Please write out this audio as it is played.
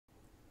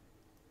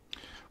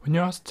When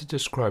you're asked to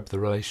describe the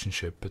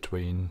relationship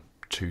between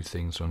two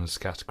things on a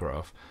scatter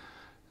graph,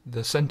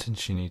 the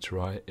sentence you need to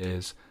write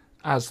is,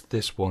 as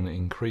this one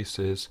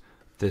increases,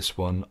 this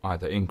one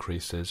either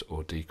increases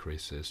or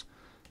decreases.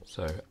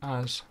 So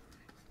as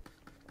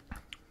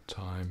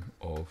time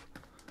of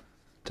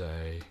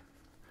day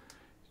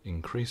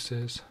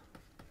increases,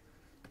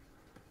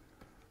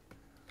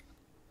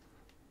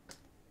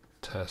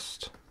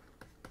 test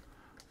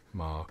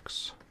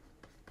marks,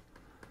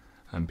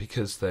 and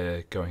because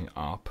they're going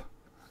up,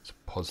 it's a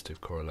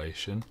positive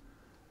correlation,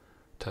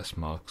 test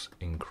marks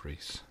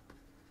increase.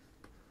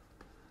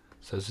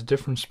 So there's a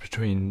difference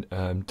between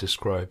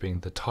describing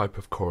the type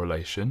of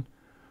correlation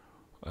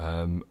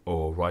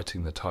or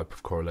writing the type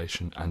of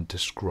correlation and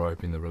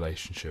describing the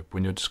relationship.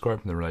 When you're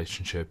describing the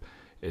relationship,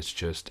 it's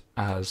just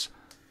as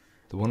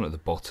the one at the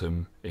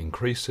bottom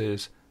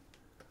increases,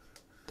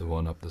 the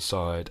one up the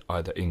side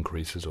either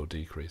increases or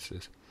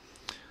decreases.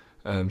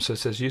 So it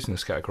says, using the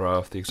scatter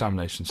graph, the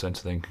examination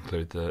centre then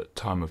concluded that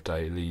time of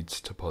day leads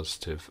to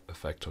positive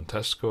effect on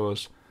test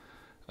scores.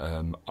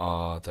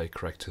 Are they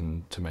correct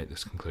to make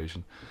this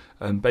conclusion?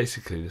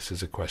 Basically, this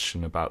is a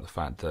question about the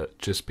fact that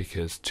just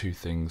because two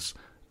things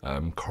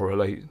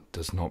correlate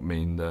does not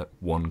mean that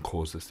one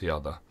causes the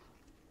other.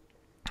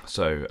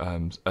 So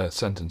a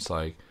sentence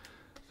like,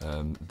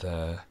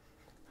 there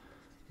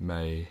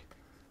may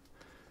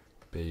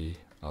be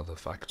other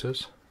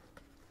factors,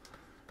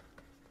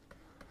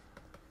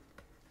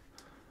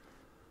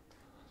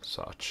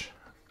 such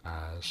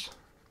as,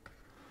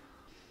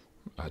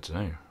 I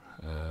don't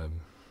know,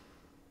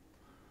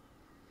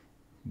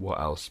 what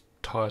else?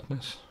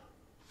 Tiredness,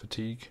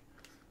 fatigue,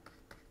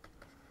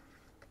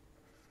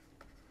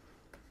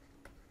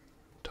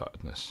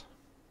 tiredness.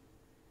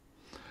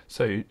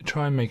 So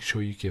try and make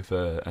sure you give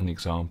an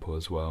example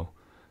as well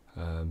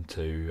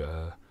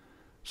to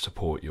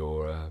support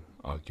your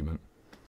argument.